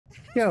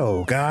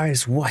Yo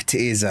guys, what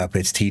is up?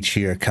 It's Teach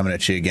here, coming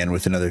at you again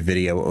with another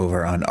video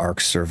over on Ark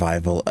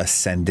Survival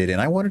Ascended,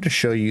 and I wanted to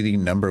show you the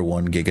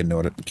 #1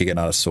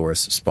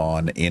 Giganotosaurus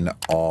spawn in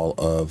all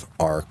of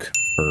Ark,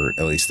 or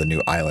at least the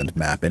new island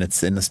map, and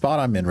it's in the spot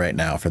I'm in right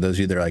now. For those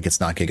of you that are like,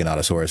 it's not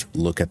Giganotosaurus,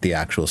 look at the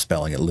actual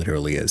spelling, it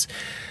literally is.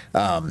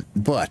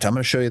 But I'm going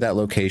to show you that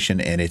location,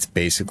 and it's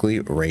basically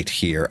right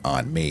here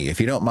on me. If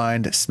you don't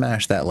mind,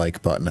 smash that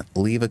like button,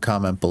 leave a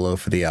comment below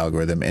for the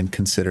algorithm, and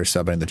consider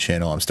subbing the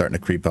channel. I'm starting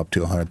to creep up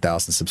to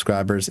 100,000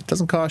 subscribers. It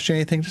doesn't cost you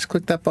anything. Just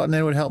click that button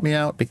and it would help me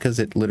out, because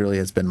it literally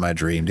has been my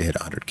dream to hit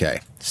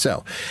 100K.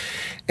 So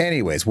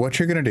anyways, what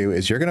you're going to do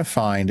is you're going to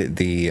find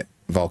the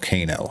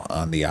volcano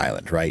on the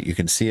island, right? You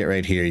can see it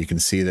right here. You can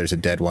see there's a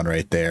dead one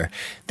right there.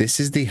 This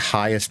is the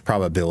highest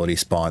probability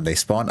spawn. They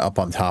spawn up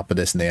on top of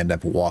this and they end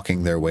up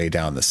walking their way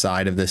down the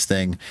side of this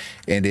thing,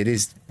 and it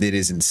is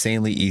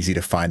insanely easy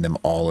to find them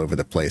all over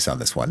the place on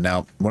this one.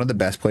 Now, one of the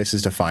best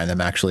places to find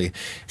them, actually,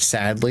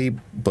 sadly,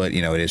 but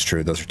you know, it is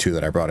true, those are two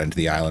that I brought into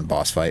the island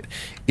boss fight.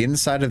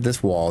 Inside of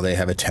this wall, they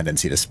have a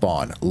tendency to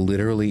spawn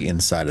literally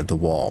inside of the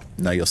wall.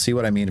 Now, you'll see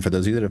what I mean. For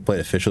those of you that have played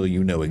official,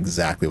 you know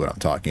exactly what I'm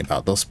talking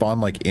about. They'll spawn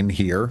like in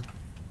here,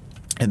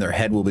 and their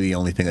head will be the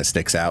only thing that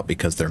sticks out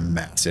because they're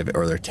massive,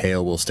 or their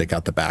tail will stick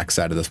out the back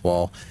side of this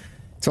wall.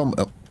 It's almost,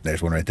 oh,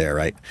 there's one right there,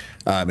 right?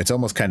 It's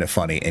almost kind of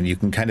funny, and you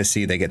can kind of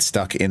see they get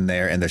stuck in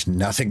there, and there's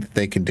nothing that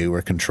they can do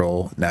or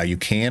control. Now, you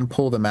can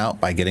pull them out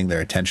by getting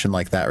their attention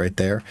like that right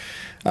there,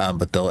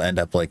 but they'll end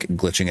up like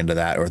glitching into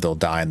that, or they'll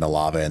die in the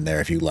lava in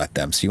there if you let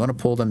them. So you want to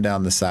pull them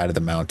down the side of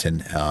the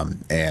mountain,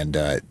 and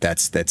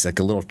that's like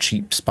a little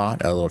cheat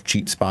spot,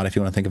 if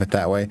you want to think of it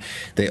that way.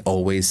 They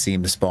always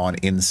seem to spawn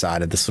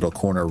inside of this little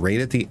corner right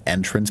at the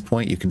entrance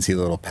point. You can see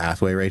the little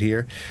pathway right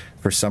here.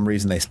 For some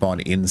reason, they spawn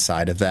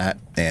inside of that,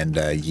 and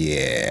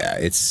yeah,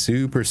 it's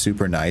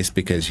super nice,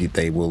 because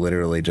they will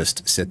literally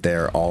just sit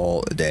there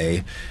all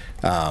day,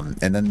 and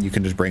then you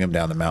can just bring them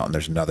down the mountain.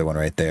 There's another one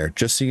right there.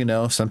 Just so you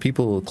know, some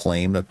people will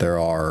claim that there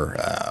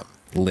are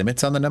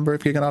limits on the number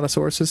of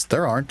Giganotosauruses.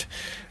 There aren't.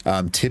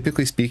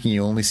 Typically speaking,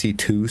 you only see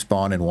 2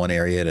 spawn in one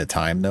area at a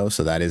time, though,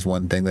 so that is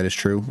one thing that is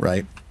true,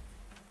 right?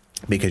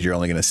 Because you're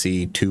only going to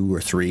see 2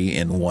 or 3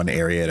 in one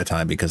area at a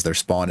time, because their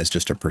spawn is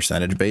just a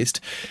percentage based,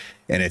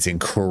 and it's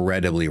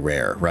incredibly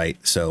rare, right?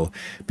 So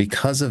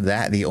because of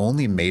that, the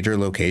only major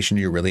location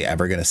you're really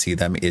ever going to see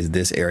them is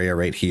this area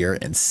right here,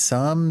 and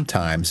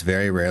sometimes,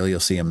 very rarely, you'll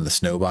see them in the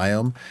snow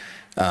biome.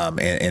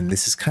 And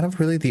this is kind of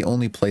really the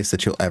only place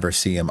that you'll ever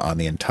see them on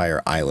the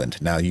entire island.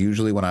 Now,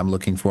 usually when I'm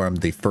looking for them,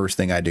 the first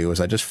thing I do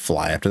is I just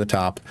fly up to the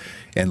top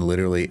and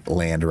literally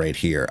land right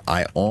here.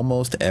 I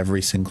almost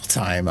every single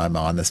time I'm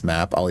on this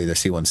map, I'll either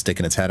see one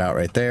sticking its head out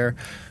right there,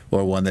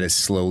 or one that is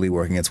slowly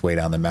working its way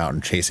down the mountain,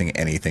 chasing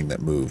anything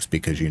that moves,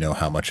 because you know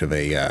how much of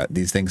a,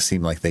 these things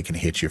seem like they can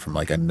hit you from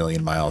like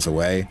 1,000,000 miles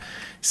away.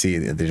 See,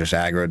 they're just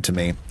aggroed to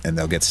me, and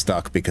they'll get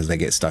stuck because they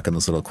get stuck in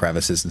those little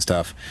crevices and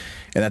stuff.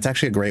 And that's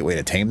actually a great way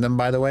to tame them,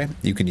 by the way.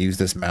 You can use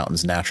this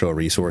mountain's natural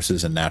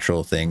resources and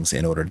natural things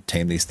in order to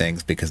tame these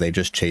things, because they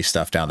just chase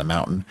stuff down the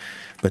mountain,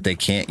 but they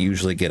can't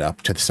usually get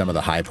up to some of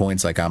the high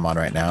points like I'm on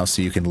right now.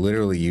 So you can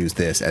literally use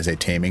this as a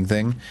taming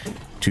thing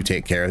to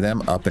take care of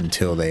them up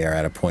until they are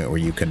at a point where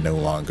you can no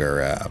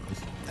longer,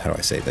 how do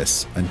I say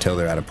this? Until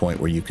they're at a point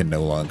where you can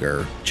no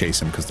longer chase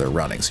them because they're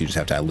running. So you just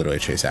have to literally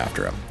chase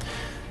after them.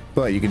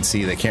 But you can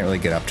see they can't really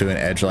get up to an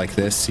edge like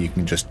this, so you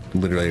can just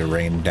literally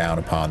rain down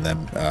upon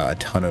them a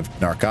ton of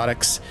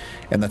narcotics,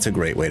 and that's a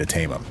great way to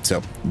tame them.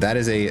 So that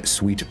is a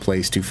sweet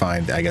place to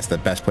find. I guess the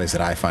best place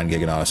that I find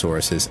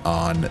Giganotosaurus is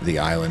on the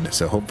island.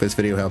 So hope this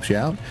video helps you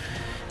out,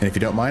 and if you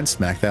don't mind,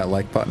 smack that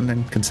like button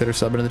and consider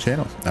subbing to the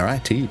channel. All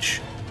right,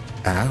 Teach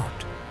out.